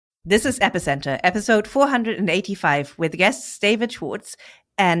This is Epicenter, episode 485, with guests David Schwartz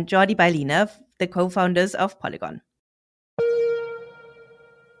and Jordi Bailina, the co-founders of Polygon.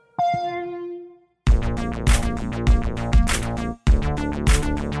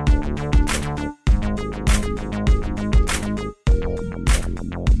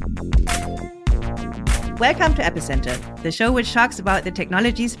 Welcome to Epicenter, the show which talks about the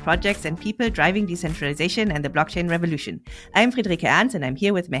technologies, projects, and people driving decentralization and the blockchain revolution. I'm Friederike Ernst, and I'm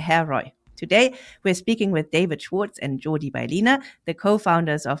here with Meher Roy. Today, we're speaking with David Schwartz and Jordi Bailina, the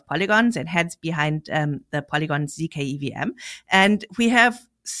co-founders of Polygons and heads behind the Polygon ZK EVM. And we have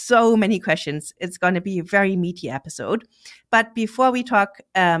so many questions. It's going to be a very meaty episode. But before we talk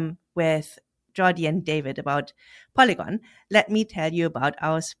with Jordi and David about Polygon, let me tell you about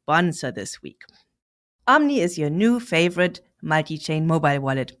our sponsor this week. Omni is your new favorite multi-chain mobile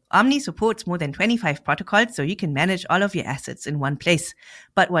wallet. Omni supports more than 25 protocols, so you can manage all of your assets in one place.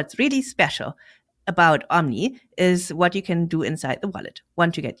 But what's really special about Omni is what you can do inside the wallet.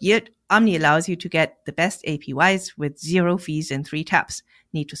 Want to get yield? Omni allows you to get the best APYs with 0 fees in 3 taps.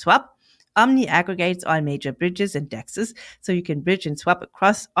 Need to swap? Omni aggregates all major bridges and DEXs, so you can bridge and swap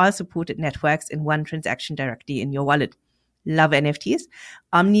across all supported networks in one transaction directly in your wallet. Love NFTs?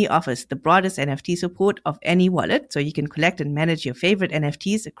 Omni offers the broadest NFT support of any wallet, so you can collect and manage your favorite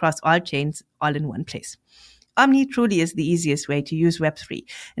NFTs across all chains all in one place. Omni truly is the easiest way to use Web3,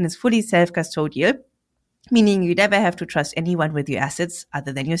 and it's fully self-custodial, meaning you never have to trust anyone with your assets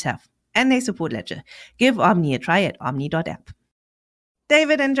other than yourself. And they support Ledger. Give Omni a try at omni.app.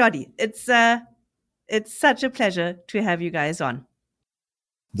 David and Jordi, it's such a pleasure to have you guys on.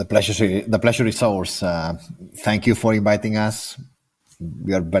 The pleasure is ours. Thank you for inviting us.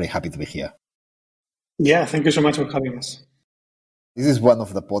 We are very happy to be here. Yeah, thank you so much for having us. This is one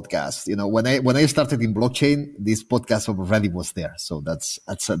of the podcasts. You know, when I started in blockchain, this podcast already was there. So that's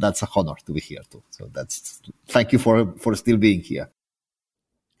a honor to be here too. So thank you for still being here.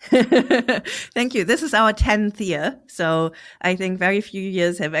 Thank you. This is our 10th year. So I think very few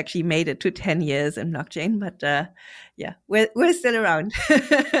years have actually made it to 10 years in blockchain, but yeah, we're still around.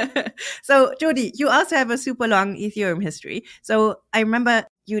 So Jordi, you also have a super long Ethereum history. So I remember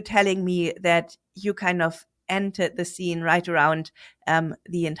you telling me that you kind of entered the scene right around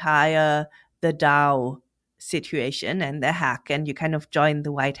the DAO situation and the hack, and you kind of joined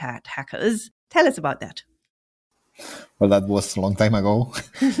the white hat hackers. Tell us about that. Well, that was a long time ago.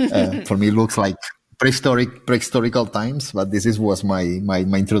 For me, it looks like prehistorical times, but this was my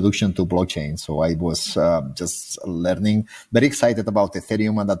introduction to blockchain. So I was just learning, very excited about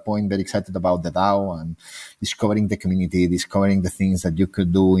Ethereum at that point, very excited about the DAO and discovering the community, discovering the things that you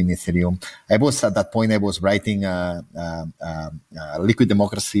could do in Ethereum. At that point, I was writing liquid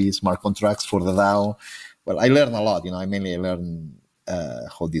democracy, smart contracts for the DAO. Well, I learned a lot. I mainly learned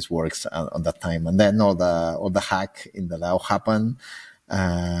how this works on that time. And then all the hack in the DAO happened.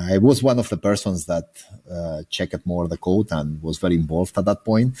 I was one of the persons that checked more the code and was very involved at that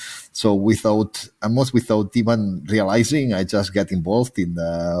point. So without even realizing, I just got involved in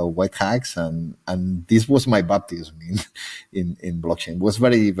the white hacks, and this was my baptism in blockchain. It was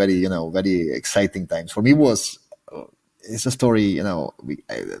very, very, very exciting times. For me, it's a story,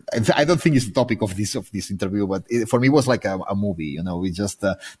 I don't think it's the topic of this interview, but for me, it was like a movie, we just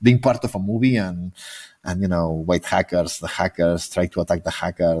being part of a movie and white hackers, the hackers try to attack the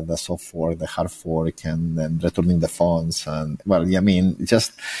hacker, the soft fork, the hard fork, and then returning the funds. And well, I mean, it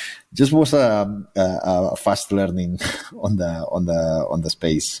just was a fast learning on the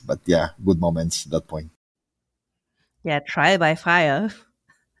space, but yeah, good moments at that point. Yeah. Trial by fire.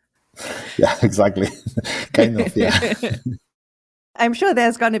 Yeah, exactly. Kind of, yeah. I'm sure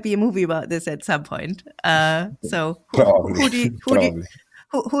there's going to be a movie about this at some point. So probably.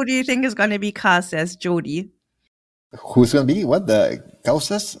 Who do you think is going to be cast as Jordi? Who's going to be what? The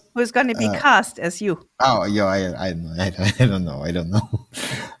causes? Who's going to be cast as you? Oh, yeah, I don't know. I don't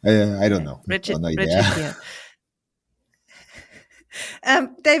know. Richard, no Richard here.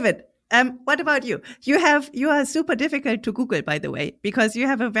 David. What about you? You are super difficult to Google, by the way, because you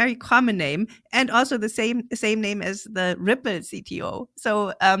have a very common name and also the same name as the Ripple CTO.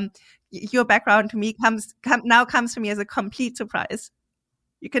 So your background to me comes to me as a complete surprise.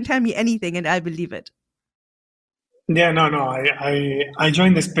 You can tell me anything and I believe it. Yeah, no. I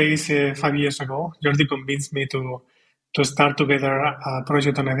joined the space 5 years ago. Jordi convinced me to start together a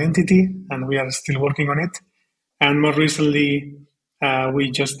project on identity, and we are still working on it. And more recently, we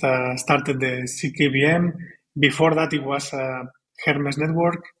just started the ZK-EVM. Before that, it was Hermes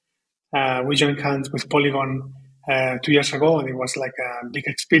Network. We joined hands with Polygon 2 years ago, and it was like a big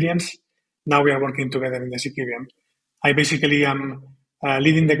experience. Now we are working together in the ZK-EVM. I basically am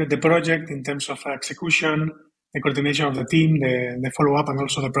leading the project in terms of execution, the coordination of the team, the follow-up, and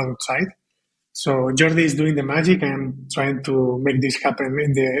also the product side. So Jordi is doing the magic and trying to make this happen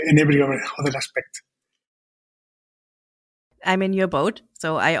in every other aspect. I'm in your boat.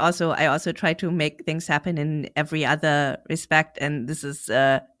 So I also try to make things happen in every other respect. And this is,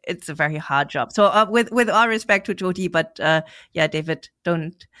 it's a very hard job. So with all respect to Jordi, but David,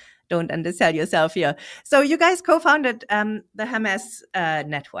 don't undersell yourself here. So you guys co-founded the Hermes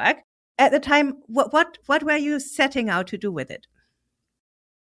network. At the time, what were you setting out to do with it?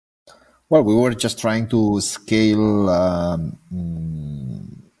 Well, we were just trying to scale, I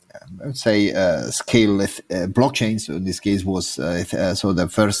would say, scale blockchains. So in this case, was so the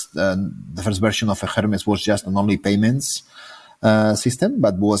first version of Hermes was just an only payments system,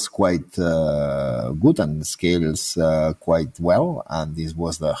 but was quite good and scales quite well. And this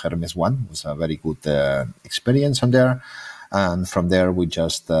was the Hermes one. It was a very good experience on there. And from there, we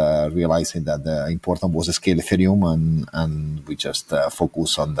just realizing that the important was to scale Ethereum, and we just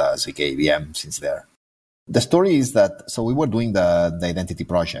focus on the ZK EVM since there. The story is that, so we were doing the identity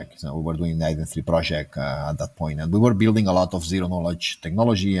project. So we were doing the identity project at that point, and we were building a lot of zero-knowledge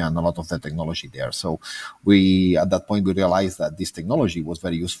technology and a lot of the technology there. So at that point, we realized that this technology was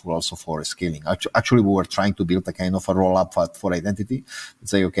very useful also for scaling. Actually, we were trying to build a kind of a roll-up for identity and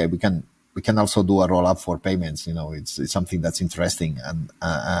say, okay, we can also do a roll-up for payments. It's something that's interesting and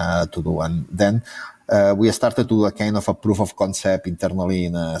to do. And then we started to do a kind of a proof of concept internally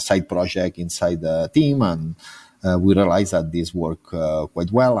in a side project inside the team, and we realized that this worked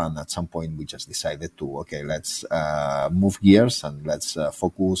quite well. And at some point, we just decided to, okay, let's move gears and let's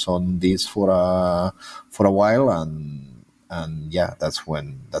focus on this for a while. And that's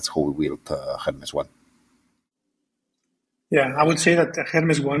how we built Hermes One. Yeah, I would say that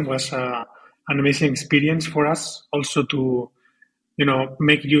Hermes One was an amazing experience for us. Also to,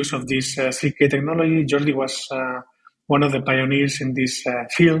 make use of this ZK technology. Jordi was one of the pioneers in this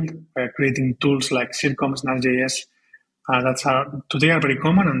field, creating tools like Circoms, Node.js. Today are very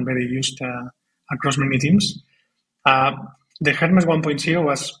common and very used across many teams. The Hermes 1.0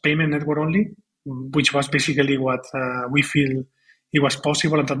 was payment network only, which was basically what we feel it was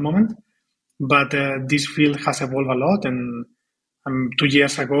possible at that moment. But this field has evolved a lot, and 2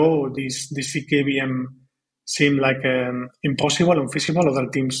 years ago, this ZK-VM seemed like impossible, unfeasible. Other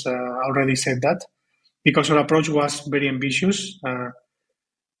teams already said that, because our approach was very ambitious.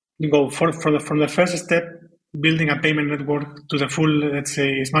 Go from the first step, building a payment network, to the full, let's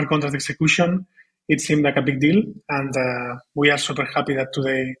say, smart contract execution. It seemed like a big deal, and we are super happy that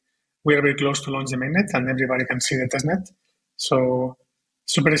today we are very close to launch the mainnet, and everybody can see the testnet. So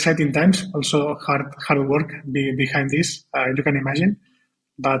super exciting times, also hard work behind this, you can imagine.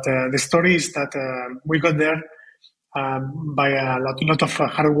 But the story is that we got there by a lot of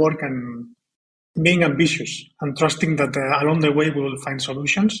hard work and being ambitious and trusting that along the way we will find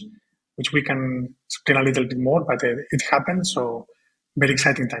solutions, which we can explain a little bit more, but it happened. So very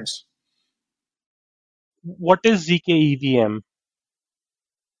exciting times. What is ZK EVM?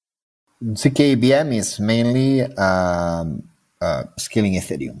 ZK EVM is mainly scaling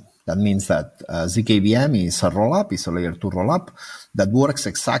Ethereum. That means that ZK EVM is a rollup, is a layer 2 rollup that works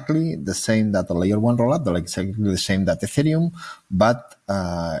exactly the same that a layer 1 rollup, exactly the same that Ethereum, but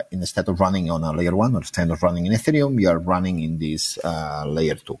instead of running on a layer 1 or instead of running in Ethereum, you are running in this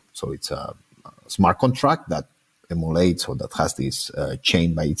layer 2. So it's a smart contract that emulates or that has this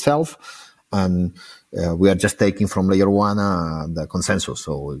chain by itself. And we are just taking from layer 1 the consensus.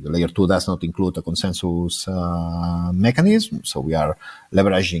 So the layer 2 does not include a consensus mechanism. So we are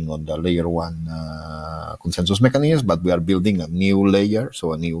leveraging on the layer 1 consensus mechanism, but we are building a new layer,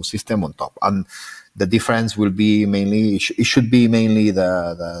 so a new system on top. And the difference will be mainly, it should be mainly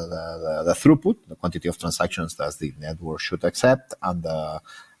the throughput, the quantity of transactions that the network should accept, and the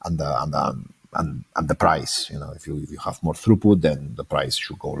price. If you have more throughput, then the price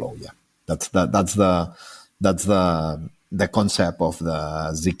should go low. Yeah. That's the concept of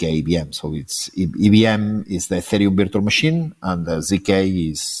the ZK EVM. So it's EVM is the Ethereum virtual machine, and the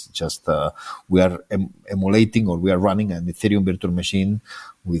ZK is just we are emulating, or we are running an Ethereum virtual machine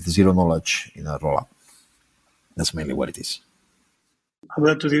with zero knowledge in a rollup. That's mainly what it is. I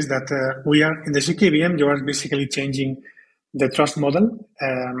would add to this that we are in the ZK EVM. You are basically changing the trust model.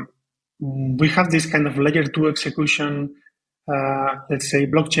 We have this kind of layer 2 execution, let's say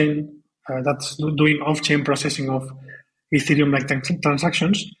blockchain. That's doing off-chain processing of Ethereum-like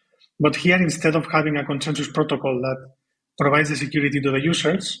transactions. But here, instead of having a consensus protocol that provides the security to the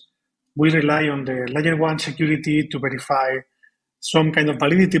users, we rely on the layer 1 security to verify some kind of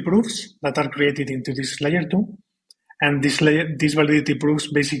validity proofs that are created into this layer 2. And these validity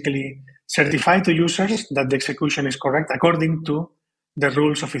proofs basically certify to users that the execution is correct according to the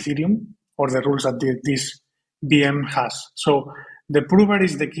rules of Ethereum or the rules that this VM has. So the prover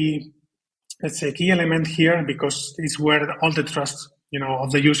is the key, let's say, key element here, because it's where all the trust,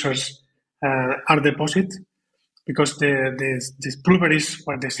 of the users are deposited, because this prover is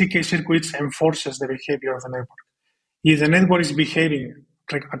where the ZK circuits enforces the behavior of the network. If the network is behaving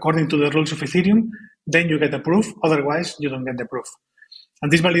according to the rules of Ethereum, then you get the proof. Otherwise, you don't get the proof.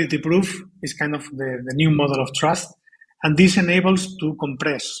 And this validity proof is kind of the new model of trust. And this enables to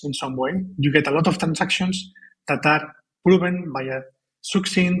compress in some way. You get a lot of transactions that are proven by a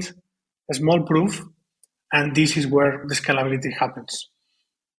succinct, small proof. And this is where the scalability happens.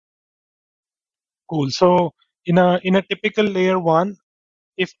 Cool. So in a typical layer one,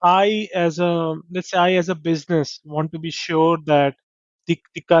 if let's say I as a business want to be sure that the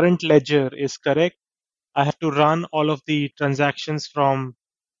current ledger is correct, I have to run all of the transactions from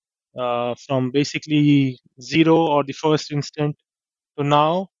basically zero or the first instant to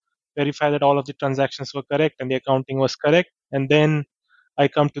now, verify that all of the transactions were correct and the accounting was correct, and then I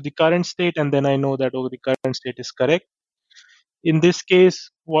come to the current state, and then I know that the current state is correct. In this case,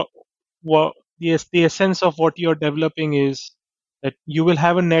 the essence of what you're developing is that you will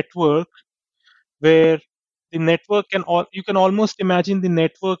have a network where the network you can almost imagine the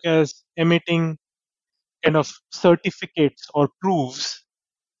network as emitting kind of certificates or proofs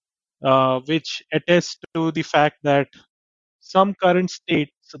which attest to the fact that some current state,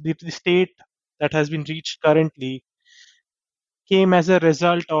 so the state that has been reached currently, came as a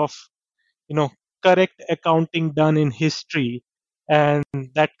result of correct accounting done in history, and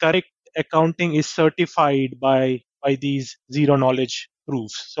that correct accounting is certified by these zero knowledge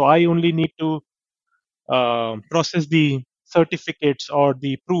proofs. So I only need to process the certificates or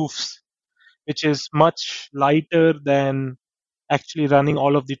the proofs, which is much lighter than actually running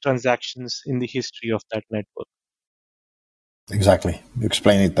all of the transactions in the history of that network. Exactly. You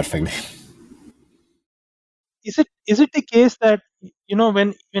explain it perfectly. Is it the case that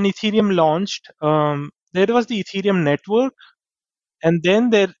when Ethereum launched, there was the Ethereum network, and then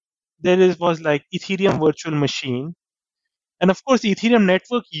there was like Ethereum virtual machine, and of course the Ethereum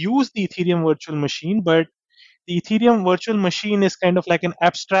network used the Ethereum virtual machine, but the Ethereum virtual machine is kind of like an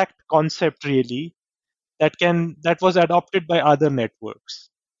abstract concept, really, that was adopted by other networks,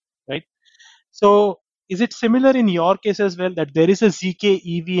 right? So is it similar in your case as well, that there is a ZK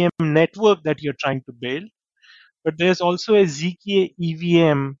EVM network that you're trying to build, but there's also a ZK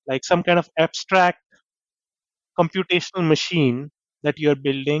EVM, like some kind of abstract computational machine that you're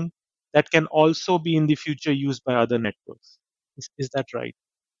building that can also be in the future used by other networks? Is that right?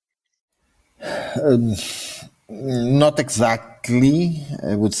 Not exactly,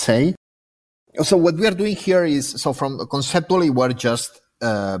 I would say. So what we are doing here is, so from conceptually, we're just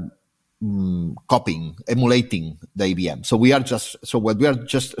copying, emulating the EVM. So what we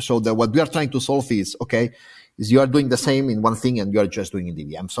are trying to solve is, is you are doing the same in one thing and you are just doing in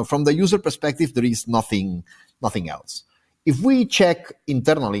the EVM. So from the user perspective, there is nothing else. If we check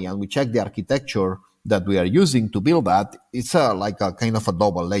internally and we check the architecture that we are using to build that, it's like a kind of a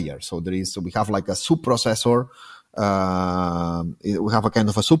double layer. So we have like a subprocessor. We have a kind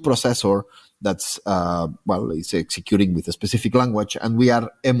of a subprocessor that's it's executing with a specific language, and we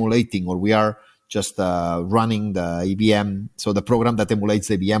are emulating, or we are just running the EVM, so the program that emulates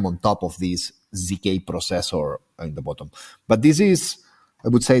the EVM on top of this ZK processor in the bottom. But this is, I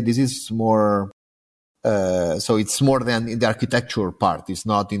would say, this is more. So it's more than in the architecture part. It's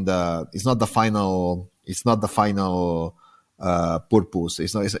not the final purpose.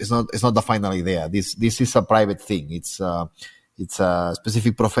 It's not the final idea. This is a private thing. It's a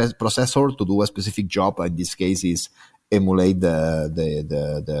specific processor to do a specific job. In this case, is emulate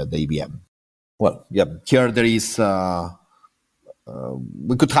the EVM. Well, yeah. Here there is.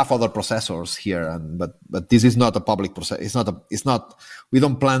 We could have other processors here, but this is not a public process. It's not. We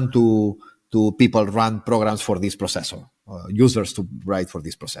don't plan to people run programs for this processor, users to write for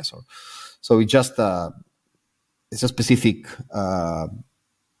this processor. So it's just it's a specific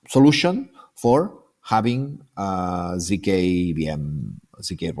solution for having ZK VM,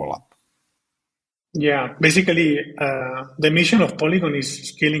 ZK rollup. Yeah, basically, the mission of Polygon is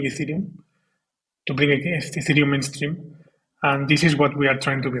scaling Ethereum to bring Ethereum mainstream, and this is what we are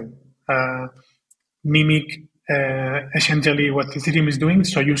trying to build. Mimic essentially what Ethereum is doing,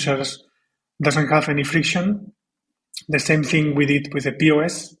 so users doesn't have any friction. The same thing we did with the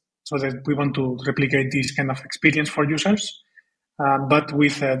POS, so that we want to replicate this kind of experience for users, but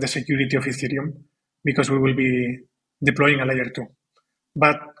with the security of Ethereum, because we will be deploying a layer 2.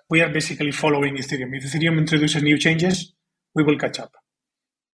 But we are basically following Ethereum. If Ethereum introduces new changes, we will catch up.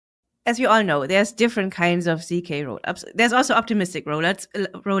 As you all know, there's different kinds of ZK rollups. There's also optimistic rollups.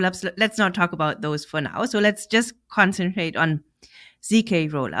 Let's not talk about those for now. So let's just concentrate on ZK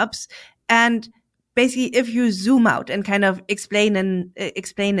rollups. And basically, if you zoom out and kind of explain in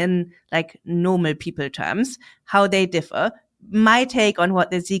like normal people terms how they differ, my take on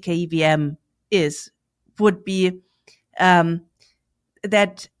what the ZK EVM is would be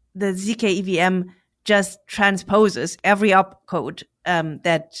that the ZK EVM just transposes every opcode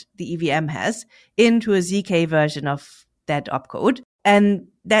that the EVM has into a ZK version of that opcode. And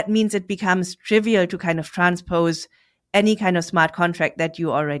that means it becomes trivial to kind of transpose any kind of smart contract that you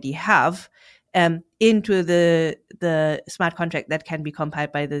already have into the smart contract that can be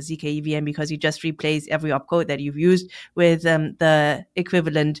compiled by the ZK EVM, because you just replace every opcode that you've used with the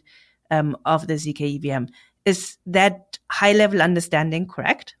equivalent of the ZK EVM. Is that high-level understanding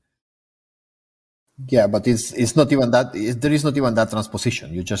correct? Yeah, but it's not even that. There is not even that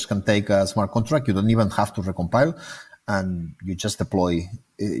transposition. You just can take a smart contract. You don't even have to recompile, and you just deploy.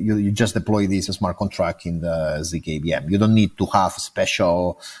 You just deploy this smart contract in the ZK EVM. You don't need to have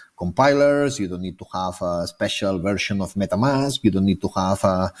special compilers. You don't need to have a special version of MetaMask. You don't need to have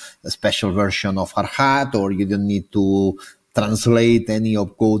a special version of Hardhat, or you don't need to translate any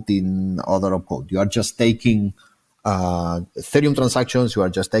opcode in other opcode. You are just taking Ethereum transactions. You are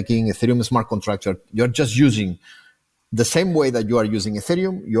just taking Ethereum smart contracts. You are just using the same way that you are using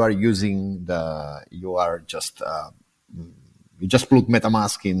Ethereum. You just plug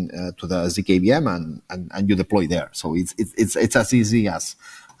MetaMask in to the ZK EVM and you deploy there. So it's as easy as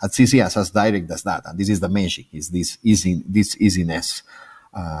direct as that. And this is the magic. Is this easiness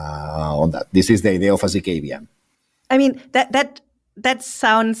on that? This is the idea of a ZK EVM. I mean, that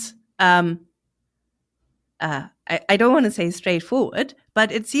sounds, I don't want to say straightforward,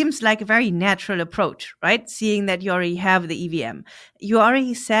 but it seems like a very natural approach, right? Seeing that you already have the EVM. You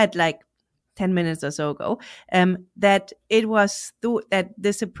already said like 10 minutes or so ago that it was thought that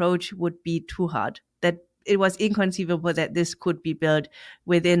this approach would be too hard, that it was inconceivable that this could be built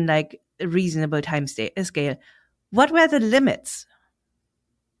within like a reasonable time scale. What were the limits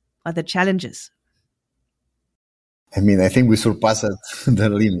or the challenges? I mean, I think we surpassed the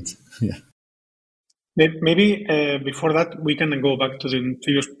limits. Yeah. Maybe before that, we can go back to the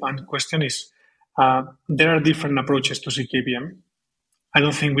previous question. There are different approaches to ZK EVM. I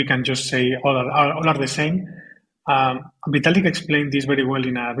don't think we can just say all are the same. Vitalik explained this very well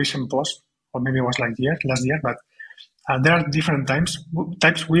in a recent post, or maybe it was last year, but there are different types.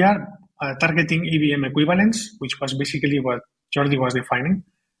 We are targeting EVM equivalence, which was basically what Jordi was defining.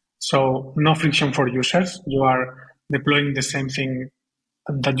 So no friction for users. You are deploying the same thing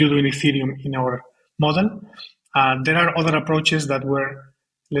that you do in Ethereum in our model. There are other approaches that were,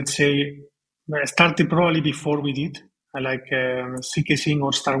 let's say, started probably before we did, like zkSync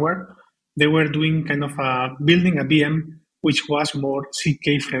or Starware. They were doing kind of building a VM which was more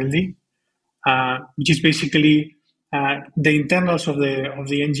ZK friendly, which is basically the internals of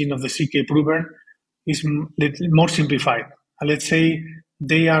the engine of the ZK prover is more simplified. Let's say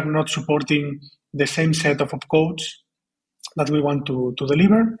they are not supporting the same set of opcodes that we want to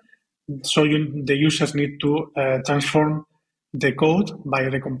deliver. So the users need to transform the code by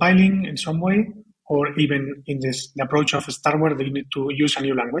recompiling in some way, or even in the approach of Starware, they need to use a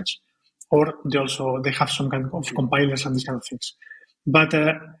new language, or they have some kind of compilers and these kind of things. But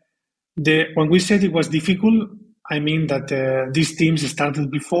when we said it was difficult, I mean that these teams started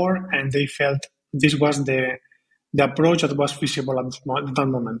before and they felt this was the approach that was feasible at that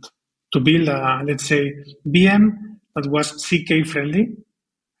moment, to build let's say, VM that was ZK friendly.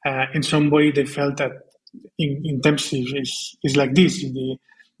 In some way, they felt that in terms is like this.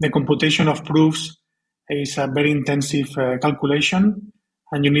 The computation of proofs is a very intensive calculation,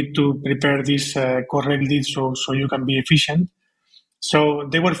 and you need to prepare this correctly so you can be efficient. So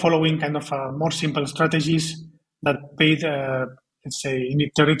they were following kind of more simple strategies that paid, let's say,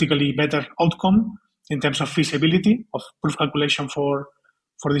 theoretically better outcome in terms of feasibility of proof calculation for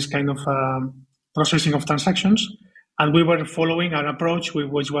this kind of processing of transactions. And we were following an approach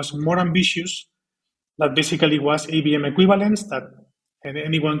which was more ambitious, that basically was EVM equivalence, that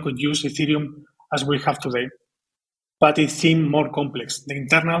anyone could use Ethereum as we have today. But it seemed more complex. The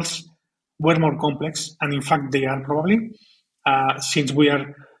internals were more complex, and in fact they are probably, since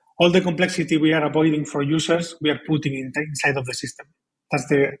all the complexity we are avoiding for users, we are putting inside of the system. That's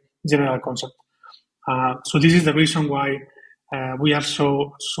the general concept. So this is the reason why we are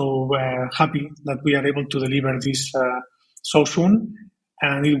so happy that we are able to deliver this so soon,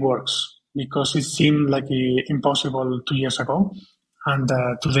 and it works, because it seemed like impossible 2 years ago. And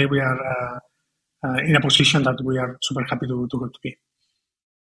today we are in a position that we are super happy to be.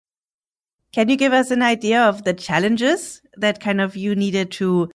 Can you give us an idea of the challenges that kind of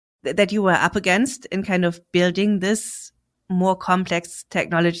that you were up against in kind of building this more complex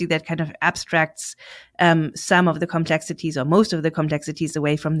technology that kind of abstracts some of the complexities or most of the complexities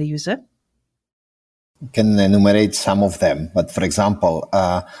away from the user? I can enumerate some of them, but for example,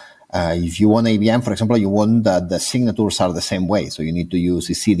 if you want AVM, for example, you want that the signatures are the same way. So you need to use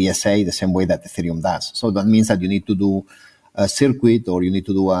ECDSA the same way that Ethereum does. So that means that you need to do a circuit, or you need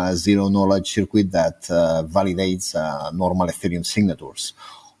to do a zero-knowledge circuit that validates normal Ethereum signatures.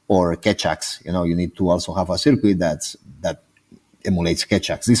 Or Keccaks, you need to also have a circuit that emulates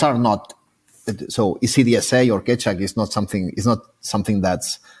Keccaks. These are not, so ECDSA or Keccak is not something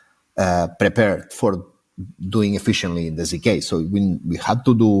that's prepared for doing efficiently in the ZK. So we had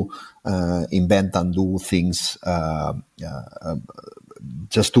to invent and do things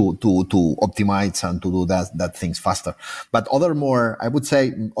just to optimize and to do that things faster. But other more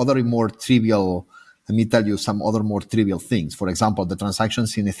trivial. Let me tell you some other more trivial things. For example, the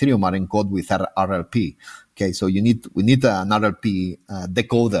transactions in Ethereum are encoded with RLP. Okay, so we need an RLP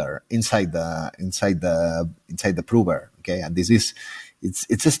decoder inside the prover. Okay, and this is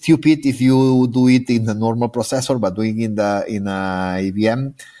it's stupid if you do it in the normal processor, but doing in a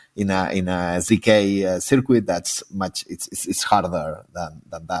EVM in a ZK circuit, that's much it's harder than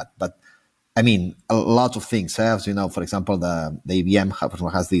that. But I mean, a lot of things. As you know, for example, the EVM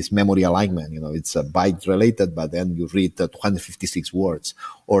has this memory alignment. It's a byte related, but then you read 256 words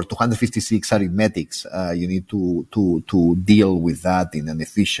or 256 arithmetics. You need to deal with that in an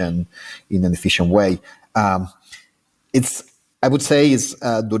efficient way. I would say it's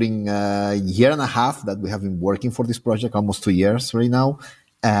during a year and a half that we have been working for this project, almost 2 years right now.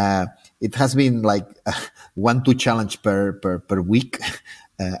 It has been like 1-2 challenge per week.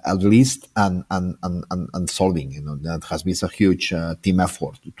 At least, and solving, that has been a huge team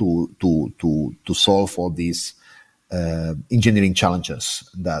effort to solve all these engineering challenges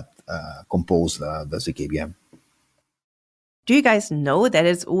that compose the ZKVM. Do you guys know that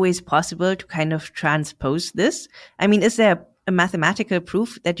it's always possible to kind of transpose this? I mean, is there a mathematical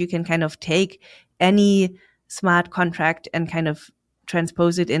proof that you can kind of take any smart contract and kind of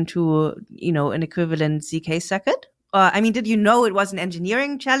transpose it into, an equivalent ZK circuit? I mean, did you know it was an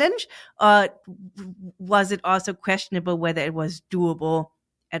engineering challenge, or was it also questionable whether it was doable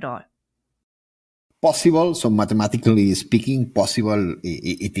at all? Possible. So mathematically speaking, possible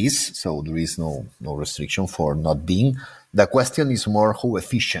it is. So there is no restriction for not being. The question is more how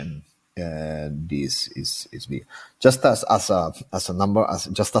efficient this is. Just as a number,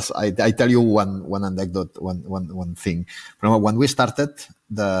 just as I tell you one anecdote, one thing. Remember when we started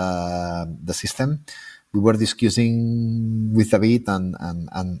the system, we were discussing with David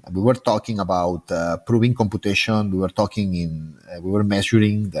and we were talking about proving computation. We were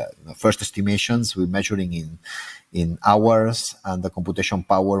measuring the first estimations. We were measuring in hours, and the computation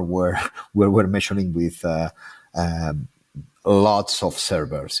power we were measuring with lots of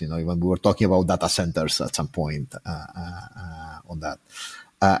servers. Even we were talking about data centers at some point on that.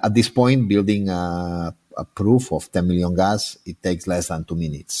 At this point, building a proof of 10 million gas, it takes less than 2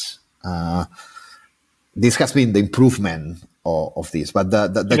 minutes. This has been the improvement of this, but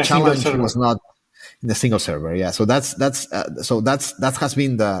the challenge was not in a single server. Yeah, so that has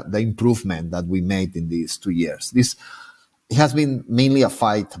been the improvement that we made in these 2 years. It has been mainly a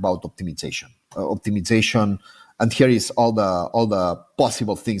fight about optimization, and here is all the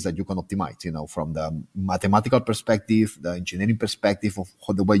possible things that you can optimize. From the mathematical perspective, the engineering perspective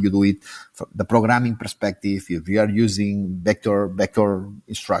of the way you do it, from the programming perspective. If we are using vector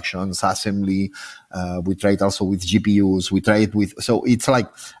instructions, assembly, we try it also with GPUs. We try it with, so it's like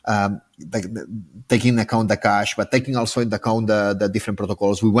taking into account the cache, but taking also into account the different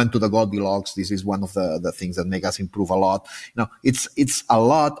protocols. We went to the Goldilocks. This is one of the things that make us improve a lot. It's a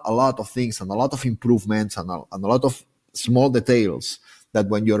lot of things and a lot of improvements and a lot of small details that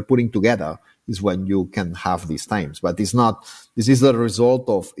when you're putting together is when you can have these times. But it's not the result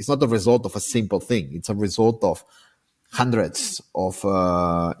of a simple thing. It's a result of hundreds of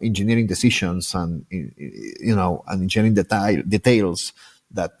engineering decisions and engineering details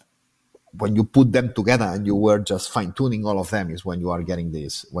that when you put them together and you were just fine tuning all of them is when you are getting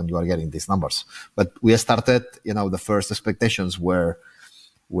these numbers. But we started, the first expectations were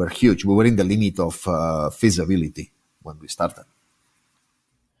huge. We were in the limit of feasibility when we started.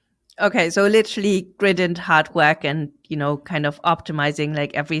 Okay, so literally grid and hard work and, kind of optimizing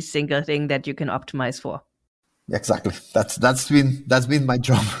like every single thing that you can optimize for. Exactly. That's been my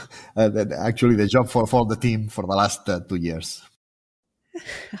job. Actually, the job for the team for the last 2 years.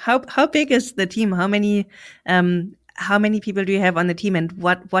 How big is the team? How many people do you have on the team, and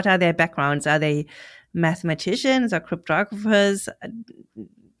what are their backgrounds? Are they mathematicians or cryptographers,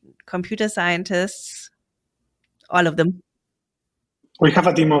 computer scientists, all of them? We have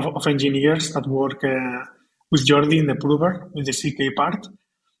a team of engineers that work with Jordi in the prover, in the CK part.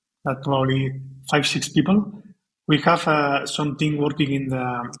 That probably 5-6 people. We have some team working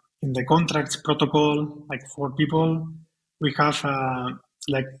in the contracts protocol, like 4 people. We have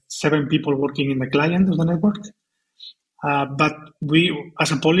like 7 people working in the client of the network. But we,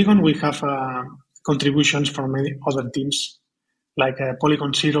 as a Polygon, we have contributions from many other teams, like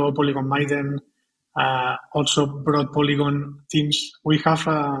Polygon Zero, Polygon Maiden, also broad Polygon teams. We have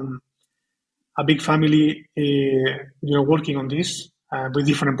a big family working on this with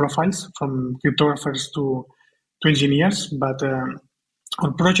different profiles, from cryptographers to engineers. But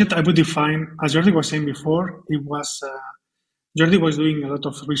our project, I would define, as Jordi was saying before, it was Jordi was doing a lot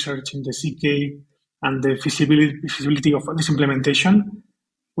of research in the CK and the feasibility of this implementation.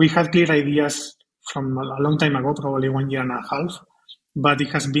 We had clear ideas from a long time ago, probably 1 year and a half, but it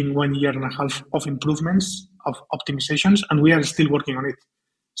has been 1 year and a half of improvements, of optimizations, and we are still working on it.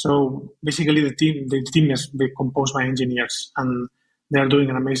 So basically the team is composed by engineers, and they are doing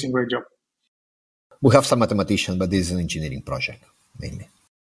an amazing, great job. We have some mathematicians, but this is an engineering project, mainly.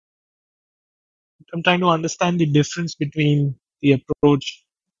 I'm trying to understand the difference between the approach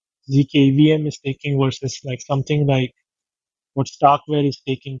zkVM is taking versus like something like what Starkware is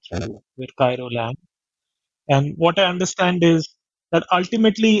taking through with CairoLang. And what I understand is that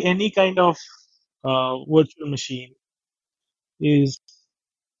ultimately any kind of virtual machine is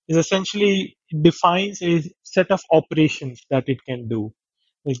essentially defines a set of operations that it can do.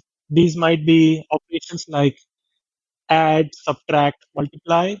 Like, these might be operations like add, subtract,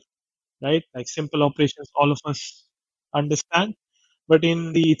 multiply, right? Like simple operations all of us understand. But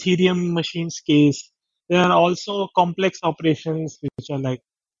in the Ethereum machine's case, there are also complex operations which are like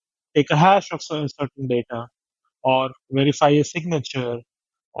take a hash of certain data, or verify a signature,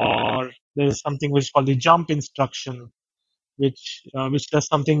 or there's something which is called the jump instruction, which does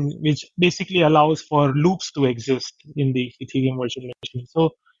something which basically allows for loops to exist in the Ethereum virtual machine.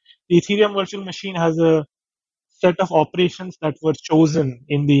 So the Ethereum virtual machine has a set of operations that were chosen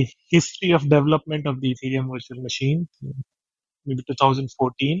in the history of development of the Ethereum virtual machine, maybe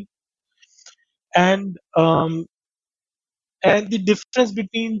 2014. And the difference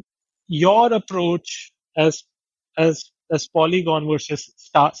between your approach as Polygon versus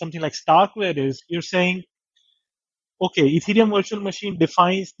something like Starkware is, you're saying, okay, Ethereum virtual machine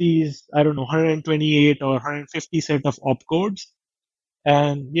defines these, 128 or 150 set of opcodes,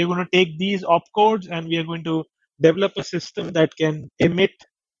 and we are going to take these opcodes and we are going to develop a system that can emit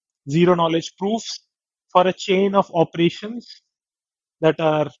zero knowledge proofs for a chain of operations that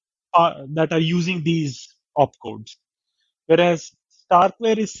are using these opcodes. Whereas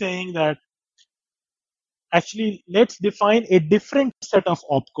Starkware is saying that actually let's define a different set of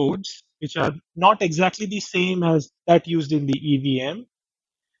opcodes which are not exactly the same as that used in the EVM,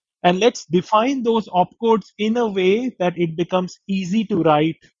 and let's define those opcodes in a way that it becomes easy to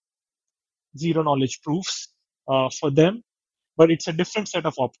write zero knowledge proofs for them, but it's a different set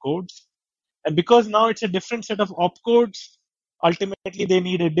of opcodes. And because now it's a different set of opcodes, ultimately they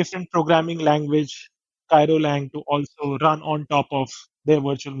need a different programming language, CairoLang, to also run on top of their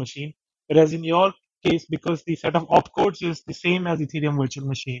virtual machine. Whereas in your case, because the set of opcodes is the same as Ethereum virtual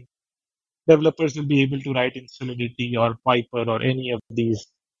machine, developers will be able to write in Solidity or Piper or any of these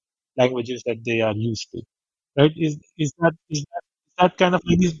languages that they are used to. Right? Is that kind of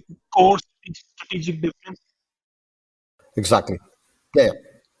like this core strategic difference? Exactly. Yeah,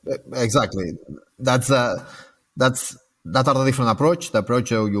 exactly. That are the different approach. The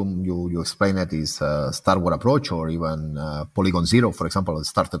approach you explain it is Starkware approach, or even Polygon Zero, for example,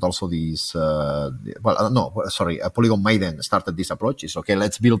 started also this. Polygon Maiden started this approach. It's okay.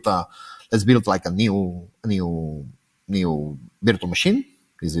 Let's build like a new virtual machine.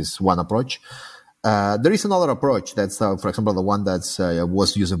 This is one approach. There is another approach that's, for example, the one that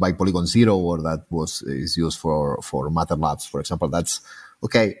was used by Polygon Zero, or that is used for Matter Labs, for example. That's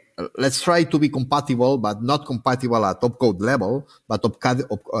okay. Let's try to be compatible, but not compatible at opcode level, but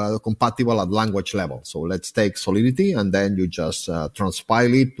compatible at language level. So let's take Solidity, and then you just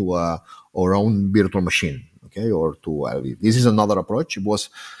transpile it to our own virtual machine, okay, or to LV. This is another approach. It was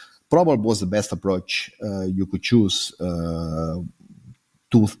probably the best approach you could choose.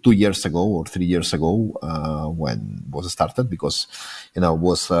 2 years ago or 3 years ago when it was started, because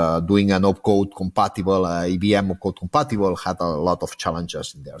was doing an opcode compatible, EVM opcode compatible, had a lot of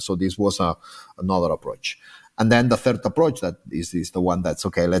challenges in there. So this was another approach. And then the third approach that is the one that's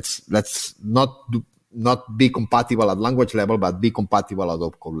okay. Let's not be compatible at language level, but be compatible at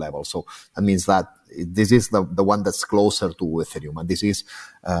opcode level. So that means that this is the one that's closer to Ethereum, and this is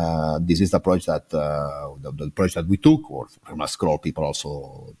the approach that the approach that we took, or from Scroll people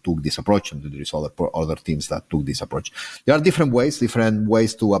also took this approach, and there is other teams that took this approach. There are different ways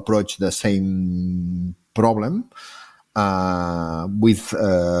to approach the same problem. With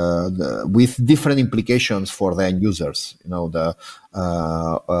different implications for the end users.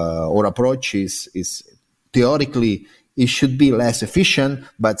 Our approach is theoretically it should be less efficient,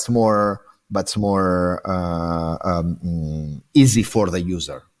 but it's more easy for the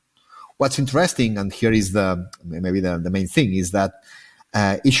user. What's interesting, and here is maybe the main thing, is that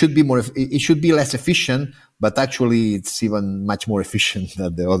it should be less efficient, but actually it's even much more efficient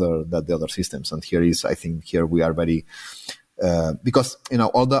than the other systems. And I think we are very because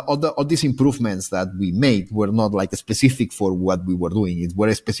all these improvements that we made were not like specific for what we were doing. It's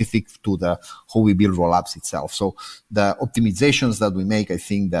very specific to how we build rollups itself. So the optimizations that we make, I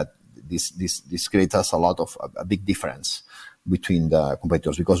think that this creates us a big difference between the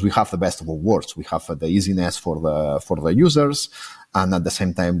competitors, because we have the best of all worlds. We have the easiness for the users, and at the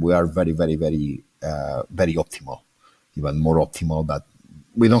same time we are very, very, very, very optimal, even more optimal. That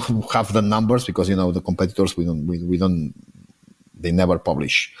we don't have the numbers because the competitors they never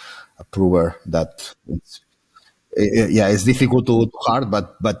publish a prover that it's difficult to hard,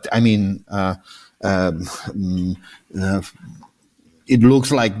 but I mean it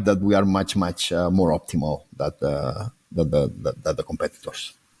looks like that we are much more optimal than the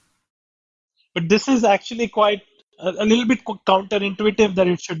competitors. But this is actually quite a little bit counterintuitive that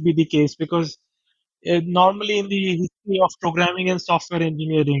it should be the case, because normally in the history of programming and software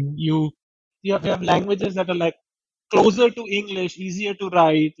engineering, you have languages that are like closer to English, easier to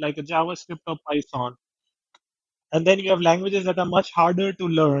write, like a JavaScript or Python. And then you have languages that are much harder to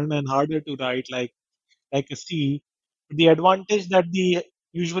learn and harder to write, like a C. The advantage that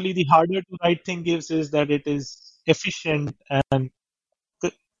usually the harder to write thing gives is that it is efficient and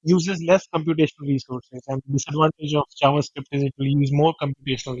uses less computational resources. And the disadvantage of JavaScript is it will use more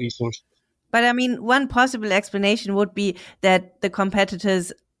computational resources. But I mean, one possible explanation would be that the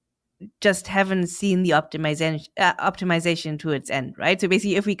competitors just haven't seen the optimization to its end, right? So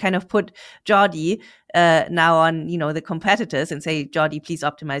basically, if we kind of put Jordi now on, the competitors and say, Jordi, please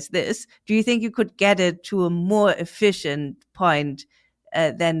optimize this, do you think you could get it to a more efficient point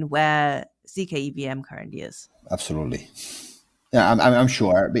than where ZK-EVM currently is? Absolutely. Yeah, I'm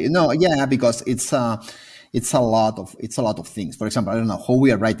sure. Because it's a lot of things. For example, I don't know how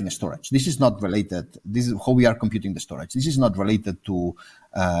we are writing storage. This is not related. This is how we are computing the storage. This is not related to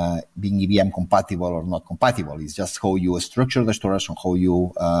being EVM compatible or not compatible. It's just how you structure the storage and how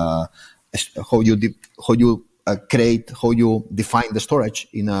you define the storage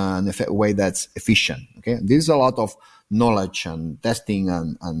in a way that's efficient. Okay, this is a lot of knowledge and testing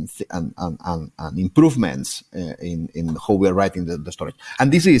and improvements in how we are writing the storage.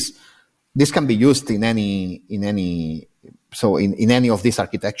 And this can be used in any of these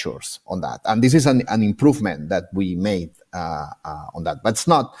architectures on that. And this is an improvement that we made on that. But it's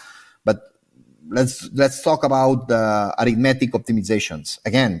not. But let's talk about the arithmetic optimizations.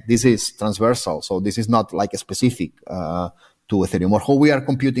 Again, this is transversal, so this is not like a specific to Ethereum or how we are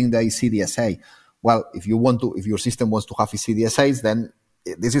computing the ECDSA. Well, if your system wants to have ECDSAs, then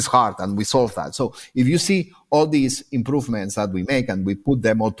this is hard, and we solve that. So if you see all these improvements that we make and we put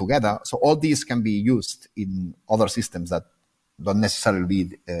them all together, so all these can be used in other systems that don't necessarily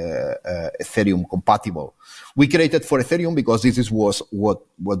be Ethereum compatible. We created for Ethereum because this was what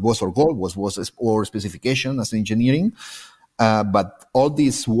was our goal, was our specification as engineering. But all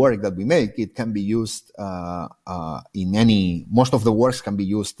this work that we make, it can be used most of the works can be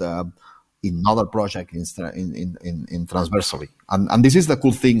used in other projects in transversally. And this is the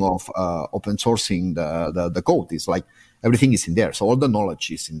cool thing of open sourcing the code. It's like everything is in there. So all the knowledge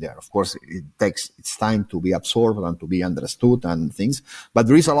is in there. Of course, it takes its time to be absorbed and to be understood and things. But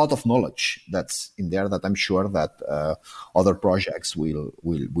there is a lot of knowledge that's in there that I'm sure that other projects will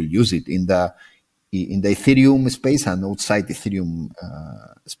use it in the Ethereum space and outside Ethereum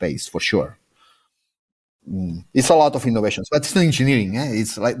space for sure. It's a lot of innovations, but it's engineering.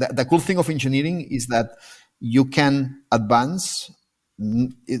 It's like the cool thing of engineering is that you can advance.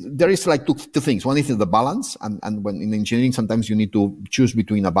 There is like two things. One is the balance, and when in engineering, sometimes you need to choose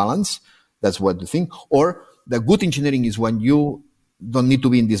between a balance. That's what the thing. Or the good engineering is when you don't need to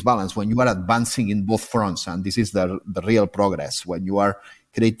be in this balance, when you are advancing in both fronts, and this is the real progress, when you are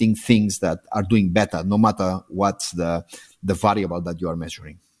creating things that are doing better, no matter what's the variable that you are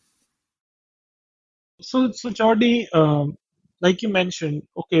measuring. So Jordi, like you mentioned,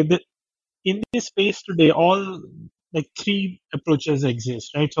 okay, in this space today, all like three approaches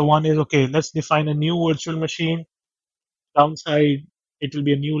exist, right? So one is, okay, let's define a new virtual machine. Downside, it will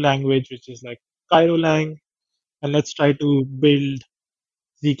be a new language, which is like Cairo-Lang, and let's try to build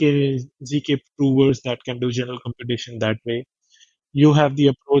ZK provers that can do general computation that way. You have the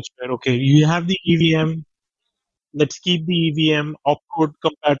approach where, okay, you have the EVM, let's keep the EVM opcode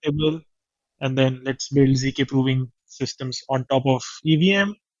compatible, and then let's build ZK proving systems on top of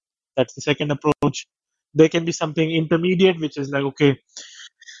EVM. That's the second approach. There can be something intermediate, which is like, okay,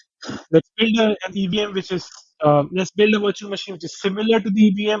 let's build an EVM which is, let's build a virtual machine which is similar to the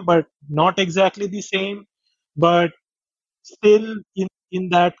EVM, but not exactly the same. But still, in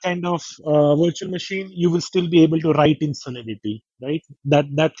that kind of virtual machine, you will still be able to write in Solidity, right?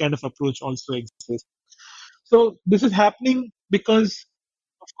 That kind of approach also exists. So this is happening because,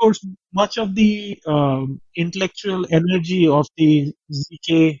 of course, much of the intellectual energy of the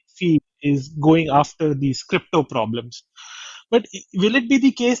ZK field is going after these crypto problems. But will it be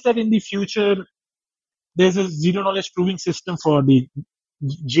the case that in the future there's a zero knowledge proving system for the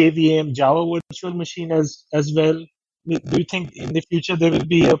JVM Java virtual machine as well? Do you think in the future there will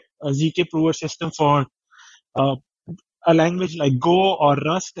be a ZK prover system for a language like Go or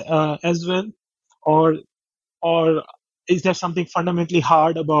Rust as well, or is there something fundamentally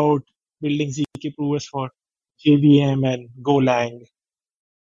hard about building ZK provers for JVM and Golang?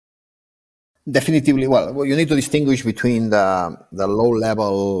 Definitively, well, you need to distinguish between the low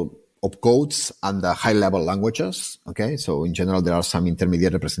level opcodes and the high level languages. Okay, so in general, there are some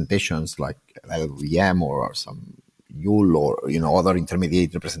intermediate representations like LLVM or some YUL or other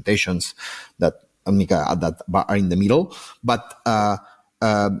intermediate representations that are in the middle. But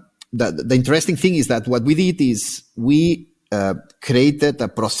the interesting thing is that what we did is we created a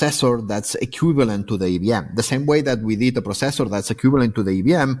processor that's equivalent to the EVM. The same way that we did a processor that's equivalent to the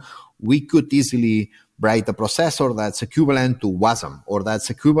EVM, we could easily write a processor that's equivalent to WASM, or that's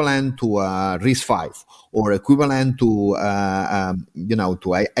equivalent to RISC-V, or equivalent to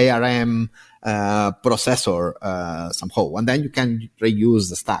to ARM processor somehow, and then you can reuse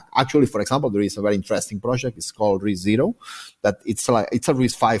the stack. Actually, for example, there is a very interesting project. It's called RISC-0, that it's a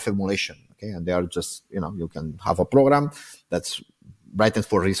RISC-V emulation. Okay, and they are just you can have a program that's written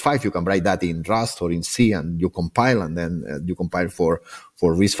for RISC-V. You can write that in Rust or in C, and you compile, and then you compile for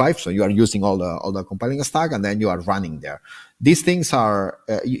RISC-V. So you are using all the compiling stack, and then you are running there. These things are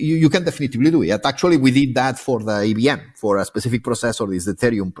you can definitively do it. Actually, we did that for the EVM for a specific processor, is the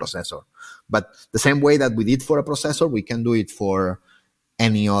Ethereum processor. But the same way that we did for a processor, we can do it for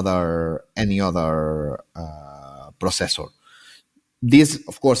any other processor. This,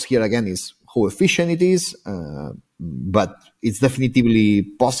 of course, here again is how efficient it is, but it's definitively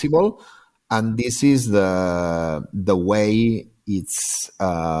possible, and this is the way it's.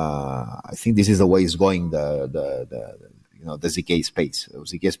 I think this is the way it's going. The ZK space.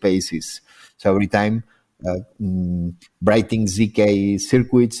 ZK space is so every time writing ZK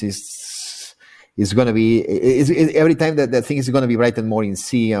circuits is going to be every time that the thing is going to be written more in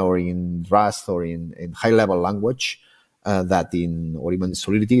C or in Rust or in high level language. Or even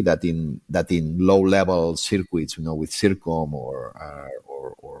Solidity, that in low level circuits, with Circom or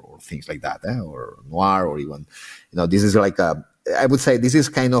things like that, or Noir, or even, this is like I would say this is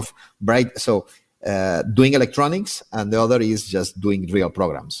kind of bright. So doing electronics, and the other is just doing real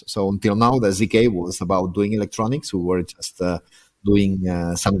programs. So until now, the ZK was about doing electronics. We were just doing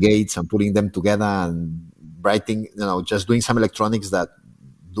some gates and putting them together and writing, just doing some electronics that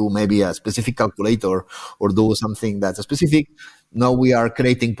do maybe a specific calculator or do something that's a specific. Now we are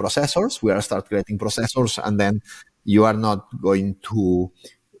creating processors. We are start creating processors, and then you are not going to,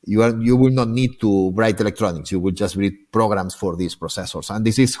 you will not need to write electronics. You will just read programs for these processors, and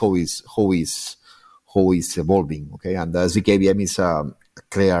this is how is evolving. Okay, and the ZKVM is a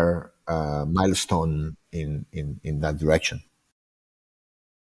clear milestone in that direction.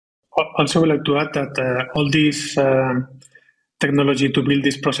 Also, I would like to add that all these technology to build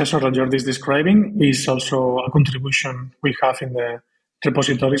this processor that Jordi is describing is also a contribution we have in the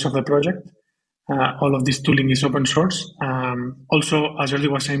repositories of the project. All of this tooling is open source. Also, as Jordi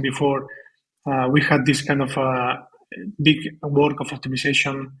was saying before, we had this kind of big work of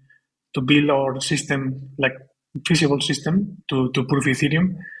optimization to build our system, like feasible system to prove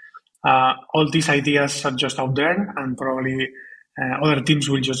Ethereum. All these ideas are just out there, and probably other teams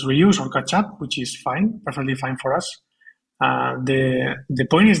will just reuse or catch up, which is fine, perfectly fine for us. The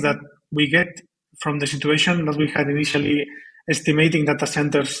point is that we get from the situation that we had initially estimating data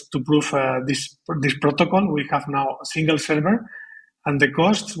centers to prove this protocol. We have now a single server, and the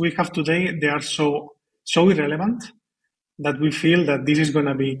costs we have today, they are so so irrelevant that we feel that this is going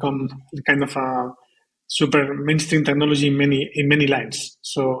to become kind of a super mainstream technology in many lines.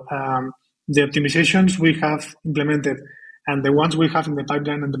 So the optimizations we have implemented and the ones we have in the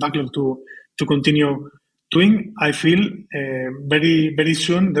pipeline and the backlog to continue doing, I feel very, very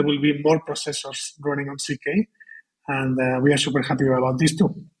soon there will be more processors running on ZK, and we are super happy about this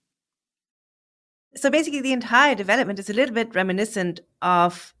too. So basically, the entire development is a little bit reminiscent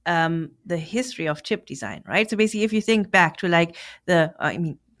of the history of chip design, right? So basically, if you think back to like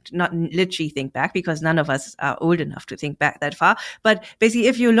not literally think back because none of us are old enough to think back that far, but basically,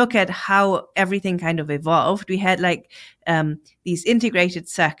 if you look at how everything kind of evolved, we had like these integrated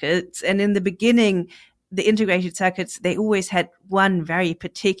circuits, and in the beginning, the integrated circuits, they always had one very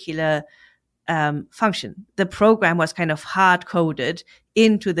particular function. The program was kind of hard coded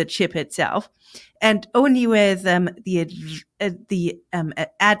into the chip itself, and only with the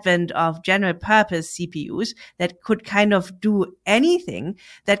advent of general purpose CPUs that could kind of do anything,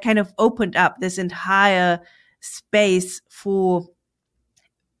 that kind of opened up this entire space for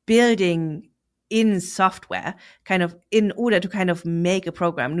building in software, kind of in order to kind of make a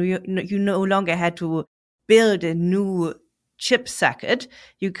program. You no longer had to build a new chip circuit.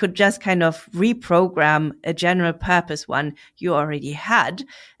 You could just kind of reprogram a general purpose one you already had.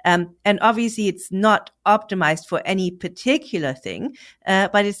 And obviously it's not optimized for any particular thing,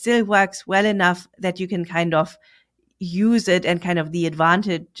 but it still works well enough that you can kind of use it, and kind of the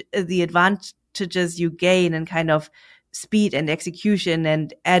advantages you gain and kind of speed and execution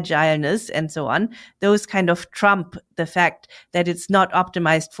and agileness and so on, those kind of trump the fact that it's not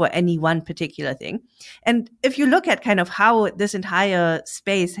optimized for any one particular thing. And if you look at kind of how this entire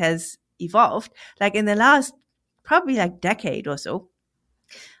space has evolved, like in the last probably like decade or so,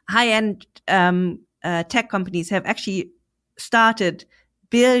 high-end tech companies have actually started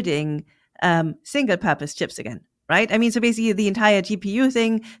building single-purpose chips again. Right. I mean, so basically the entire GPU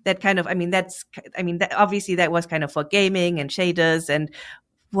thing, that kind of, obviously that was kind of for gaming and shaders and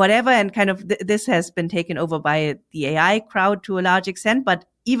whatever. And kind of this has been taken over by the AI crowd to a large extent. But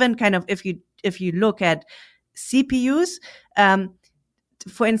even kind of if you look at CPUs,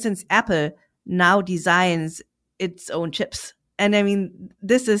 for instance, Apple now designs its own chips. And I mean,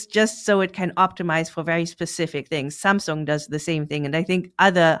 this is just so it can optimize for very specific things. Samsung does the same thing. And I think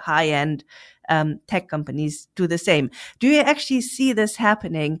other high-end tech companies do the same. Do you actually see this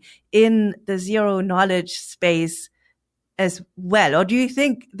happening in the zero knowledge space as well? Or do you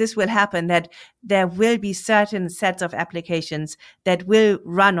think this will happen, that there will be certain sets of applications that will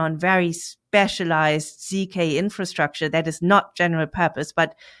run on very specialized ZK infrastructure that is not general purpose,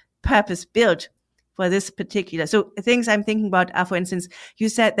 but purpose built for this particular? So things I'm thinking about are, for instance, you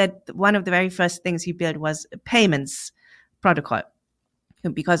said that one of the very first things you built was a payments protocol.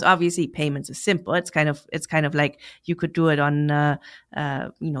 Because obviously payments is simple. It's kind of like you could do it on,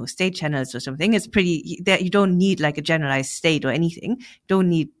 state channels or something. It's pretty, that you don't need like a generalized state or anything. You don't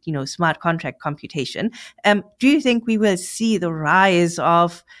need, smart contract computation. Do you think we will see the rise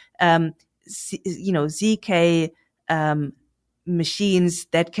of, ZK, machines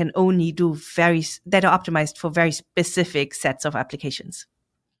that can only do that are optimized for very specific sets of applications?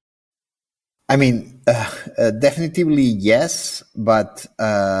 I mean, definitely yes, but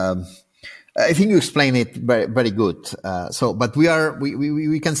I think you explain it very, very good. But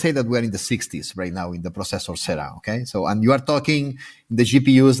we can say that we are in the 60s right now in the processor era. Okay, so and you are talking the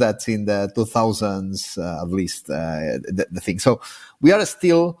GPUs that's in the 2000s at least the thing. So we are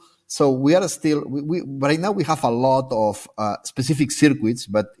still right now we have a lot of specific circuits,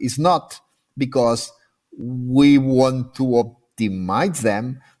 but it's not because we want to optimize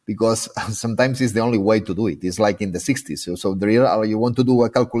them, because sometimes it's the only way to do it. It's like in the 60s. So you want to do a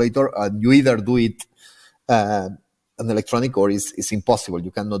calculator, and you either do it an electronic, or it's impossible.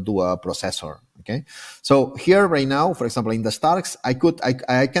 You cannot do a processor. Okay. So here right now, for example, in the Starks, I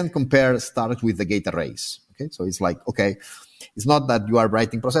can compare Starks with the gate arrays. Okay. So it's like, okay, it's not that you are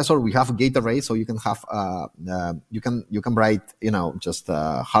writing processor. We have gate arrays, so you can have you can write just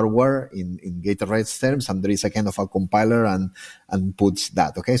hardware in gate arrays terms, and there is a kind of a compiler and puts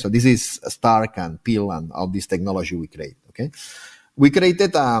that. Okay, so this is Stark and Peel and all this technology we create. Okay, we create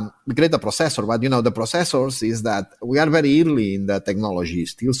a processor, but the processors is that we are very early in the technology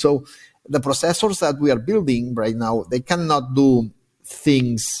still. So the processors that we are building right now, they cannot do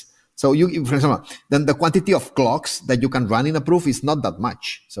things. So for example, then the quantity of clocks that you can run in a proof is not that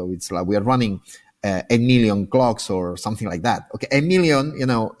much. So it's like we are running 8 million clocks or something like that. Okay, 8 million,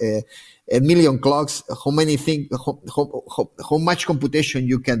 8 million clocks. How much computation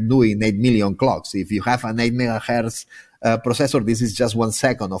you can do in 8 million clocks? If you have an 8 megahertz processor, this is just 1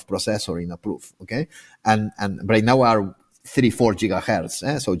 second of processor in a proof. Okay, and right now are 3-4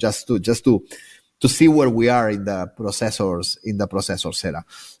 gigahertz. So just to see where we are in the processors era.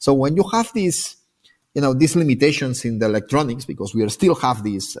 So when you have these limitations in the electronics, because we still have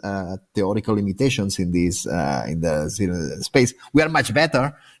these theoretical limitations in the space, we are much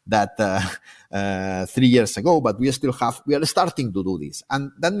better than 3 years ago, but we are starting to do this.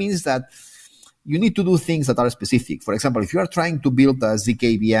 And that means that you need to do things that are specific. For example, if you are trying to build a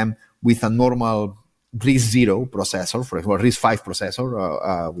ZK-VM with a normal RISC-0 processor, for example, RISC-V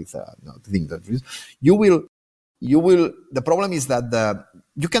processor with thing that is, you will. The problem is that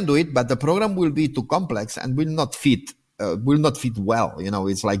you can do it, but the program will be too complex and will not fit well.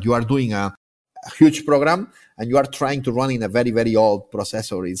 It's like you are doing a huge program and you are trying to run in a very, very old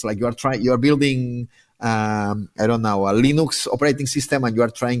processor. It's like you are building a Linux operating system and you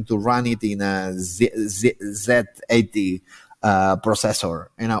are trying to run it in a Z80 processor.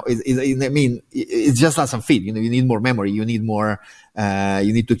 It just doesn't fit. You need more memory. You need more.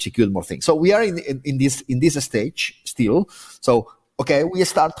 You need to execute more things. So we are in this stage still. So okay, we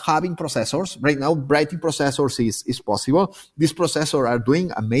start having processors right now. Writing processors is possible. These processors are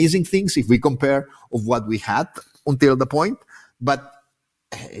doing amazing things if we compare of what we had until the point, but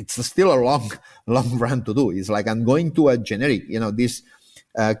it's still a long run to do. It's like I'm going to a generic. This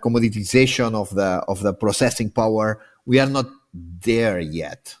commoditization of the processing power. We are not there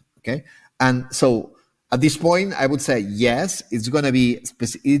yet. Okay, and so at this point, I would say yes, it's going to be.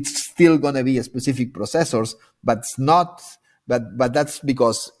 It's still going to be a specific processors, but it's not. But that's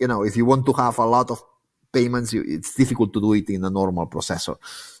because if you want to have a lot of payments, it's difficult to do it in a normal processor.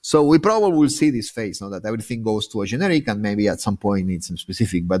 So we probably will see this phase, that everything goes to a generic, and maybe at some point it's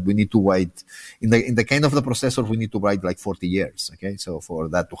specific. But we need to wait. In the kind of the processor, we need to wait like 40 years. Okay, so for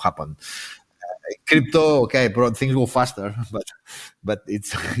that to happen. Crypto, okay, things go faster, but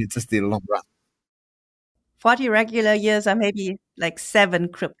it's still a long run. 40 regular years are maybe like 7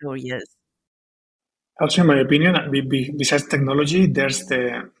 crypto years. Also, in my opinion, besides technology,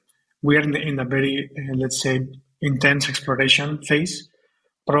 we are in a very, let's say, intense exploration phase.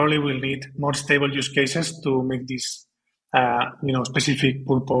 Probably we'll need more stable use cases to make these, specific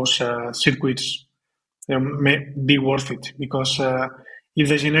purpose circuits be worth it. Because if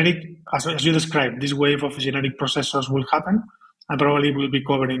the generic, as you described, this wave of generic processors will happen, and probably we'll be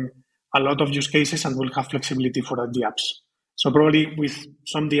covering a lot of use cases and we'll have flexibility for the apps. So probably with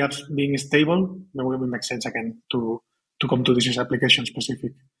some of the apps being stable, then it will make sense again to come to these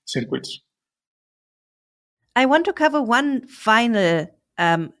application-specific circuits. I want to cover one final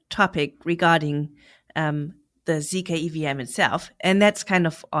topic regarding the ZK EVM itself, and that's kind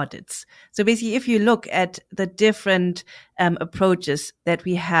of audits. So basically, if you look at the different approaches that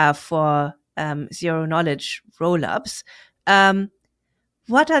we have for zero-knowledge rollups,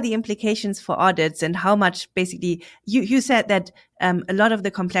 what are the implications for audits, and how much basically you said that a lot of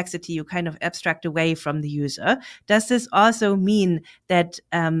the complexity you kind of abstract away from the user. Does this also mean that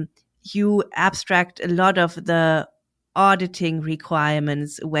you abstract a lot of the auditing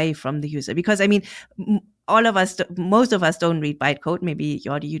requirements away from the user? Because most of us don't read bytecode. Maybe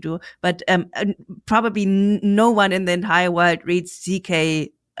Jordi, you do, but probably no one in the entire world reads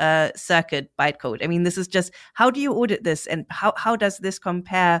ZK circuit bytecode. This is just, how do you audit this, and how does this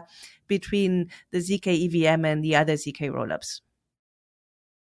compare between the ZK EVM and the other ZK rollups?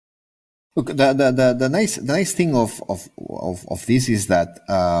 Look, the nice thing of this is that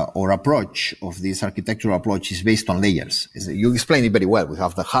our approach of this architectural approach is based on layers. You explained it very well. We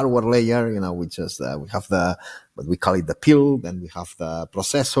have the hardware layer, which is we have what we call it the pill. Then we have the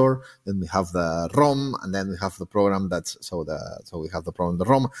processor. Then we have the ROM, and then we have the program. So we have the program, the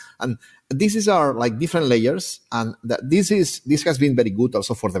ROM, and these are like different layers. And this has been very good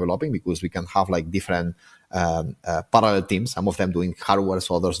also for developing, because we can have like different parallel teams, some of them doing hardware,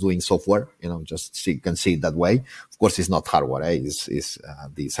 so others doing software, just you can see it that way. Of course, it's not hardware, it's this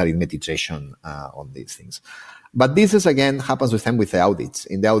arithmetization on these things. But this is, again, happens with them with the audits.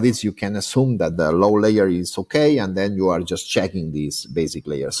 In the audits, you can assume that the low layer is okay, and then you are just checking these basic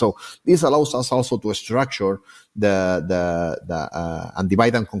layers. So this allows us also to structure and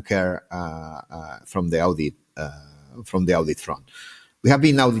divide and conquer from the audit front. We have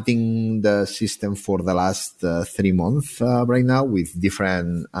been auditing the system for the last 3 months right now with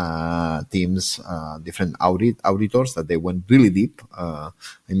different teams, different auditors that they went really deep. I'm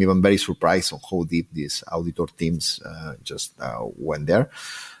even very surprised on how deep these auditor teams just went there.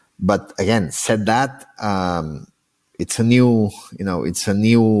 But again, said that, it's a new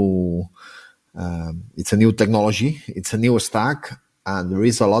technology. It's a new stack, and there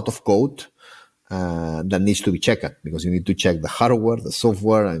is a lot of code. that needs to be checked, because you need to check the hardware, the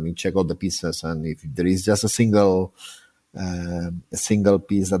software, and you check all the pieces. And if there is just a single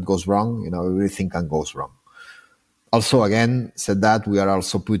piece that goes wrong, everything can go wrong. Also, again, said that we are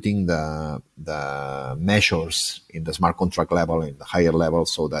also putting the measures in the smart contract level, in the higher level,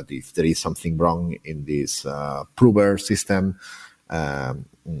 so that if there is something wrong in this prover system,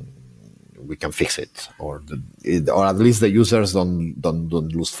 we can fix it, or at least the users don't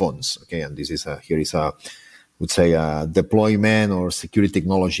lose funds. Okay, and this is would say a deployment or security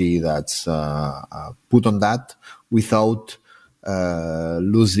technology that's put on that without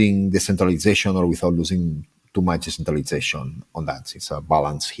losing decentralization or without losing too much decentralization on that. It's a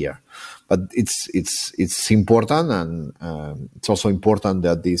balance here, but it's important, and it's also important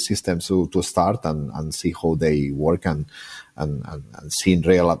that these systems to start and see how they work and see in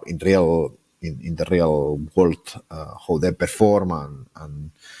the real world how they perform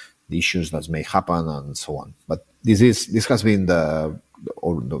and the issues that may happen and so on. But this has been the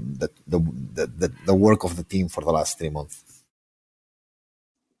work of the team for the last 3 months.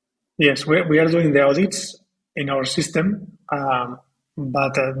 Yes, we are doing the audits in our system,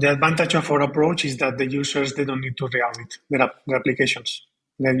 but the advantage of our approach is that the users, they don't need to re-audit their applications.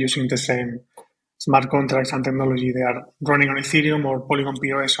 They're using the same smart contracts and technology. They are running on Ethereum or Polygon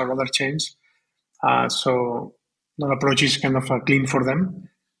POS or other chains. So the approach is kind of clean for them,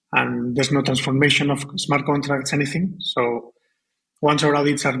 and there's no transformation of smart contracts, anything. So once our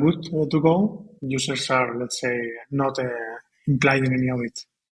audits are good to go, users are, let's say, not implied in any audit.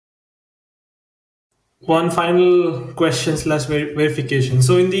 One final question / verification.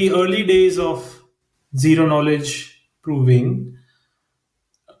 So in the early days of zero knowledge proving,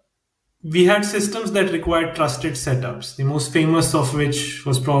 we had systems that required trusted setups, the most famous of which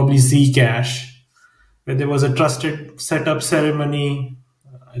was probably Zcash, where there was a trusted setup ceremony.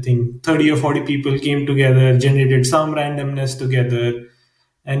 I think 30 or 40 people came together, generated some randomness together,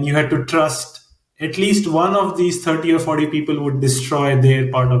 and you had to trust at least one of these 30 or 40 people would destroy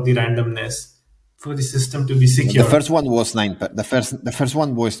their part of the randomness for the system to be secure. The first one was 9. The first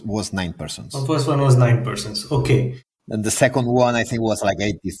one was 9 persons. The first one was 9 persons. Okay. And the second one, I think, was like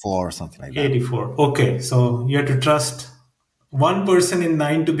 84 or something like that. 84. Okay. So you have to trust one person in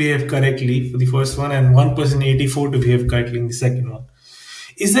 9 to behave correctly for the first one, and one person in 84 to behave correctly in the second one.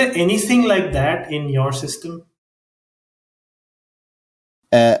 Is there anything like that in your system?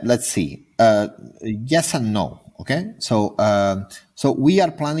 Let's see. Yes and no. Okay, so we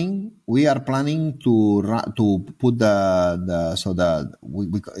are planning to put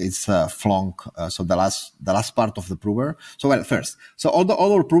it's Flonk. So the last part of the prover. So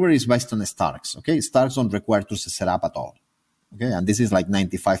all our prover is based on Starks. Okay, Starks don't require to set up at all. Okay, and this is like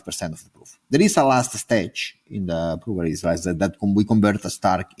 95% of the proof. There is a last stage in the prover is that we convert a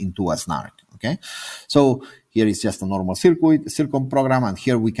Stark into a Snark. Okay, so here is just a normal Circon program, and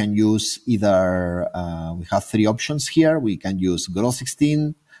here we can use either, we have 3 options here. We can use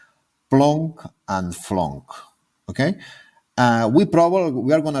Groth16, Plonk, and Flonk. Okay, we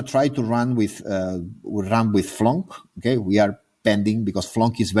are going to try to run with Flonk. Okay, we are pending because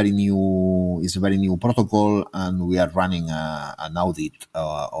Flonk is a very new protocol, and we are running an audit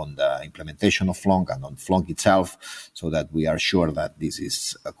on the implementation of Flonk and on Flonk itself, so that we are sure that this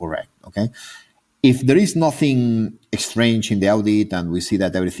is correct. Okay. If there is nothing strange in the audit and we see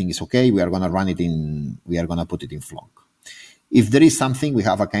that everything is okay, we are going to put it in Flonk. If there is something, we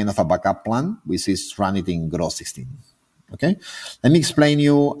have a kind of a backup plan, which is run it in Groth16. Okay. Let me explain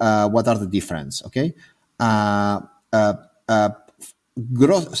you what are the difference. Okay.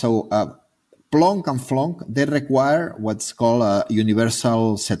 Plonk and Flonk, they require what's called a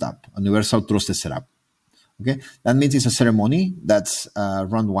universal setup, a universal trusted setup. Okay, that means it's a ceremony that's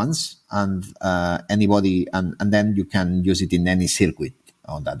run once, and anybody, and then you can use it in any circuit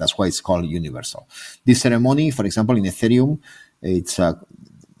on that. That's why it's called universal. This ceremony, for example, in Ethereum, it's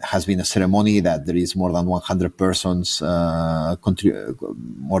has been a ceremony that there is more than 100 persons, more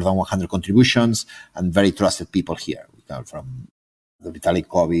than 100 contributions, and very trusted people here. We come from Vitalik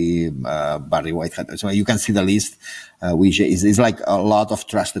Kobe, Barry Whitehead. So you can see the list, which is like a lot of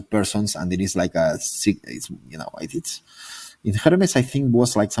trusted persons, and it is like it's in Hermes, I think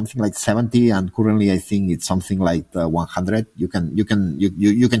was like something like 70, and currently I think it's something like 100. You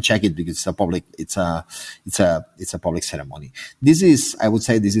can check it because it's a public ceremony. I would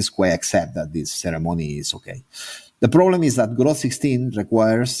say this is quite accept that this ceremony is okay. The problem is that Groth16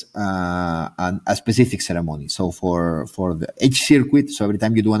 requires a specific ceremony. So for each circuit, so every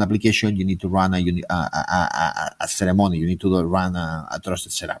time you do an application, you need to run a ceremony. You need to run a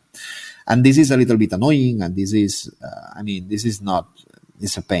trusted setup. And this is a little bit annoying. And this is,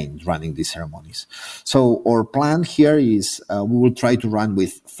 it's a pain running these ceremonies. So our plan here is we will try to run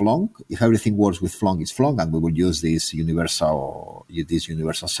with Flonk. If everything works with Flonk, it's Flonk, and we will use this universal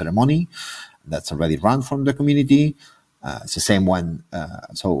ceremony that's already run from the community. It's the same one.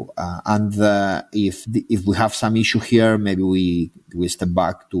 If we have some issue here, maybe we step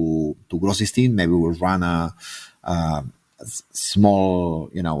back to Grossistin. Maybe we'll run a small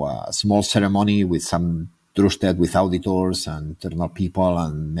ceremony with some trusted, with auditors and internal people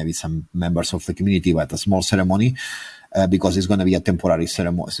and maybe some members of the community, but a small ceremony because it's going to be a temporary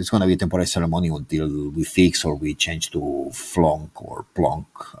ceremony. It's going to be a temporary ceremony until we fix or we change to Flonk or Plonk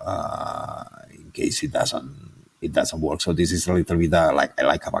in case it doesn't work. So this is a little bit like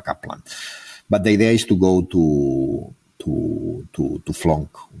a backup plan. But the idea is to go to Flonk,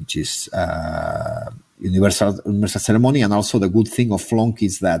 which is universal ceremony. And also the good thing of Flonk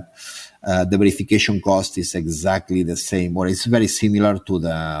is that the verification cost is exactly the same, or it's very similar to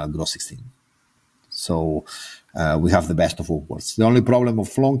the Grossistin. So we have the best of both worlds. The only problem of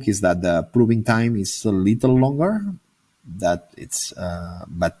Flonk is that the proving time is a little longer. But it's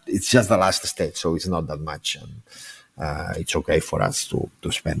just the last stage, so it's not that much, and it's okay for us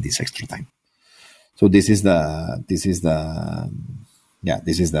to spend this extra time. So this is the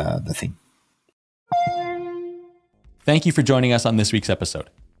thing. Thank you for joining us on this week's episode.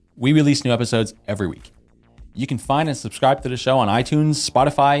 We release new episodes every week. You can find and subscribe to the show on iTunes,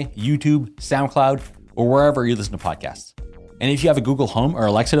 Spotify, YouTube, SoundCloud, or wherever you listen to podcasts. And if you have a Google Home or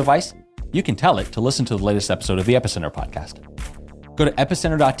Alexa device, you can tell it to listen to the latest episode of the Epicenter podcast. Go to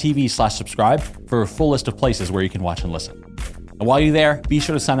epicenter.tv/subscribe for a full list of places where you can watch and listen. And while you're there, be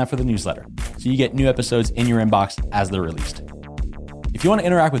sure to sign up for the newsletter so you get new episodes in your inbox as they're released. If you want to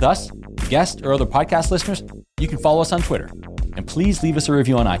interact with us, the guests, or other podcast listeners, you can follow us on Twitter. And please leave us a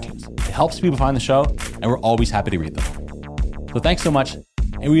review on iTunes. It helps people find the show, and we're always happy to read them. So thanks so much,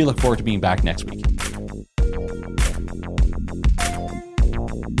 and we look forward to being back next week.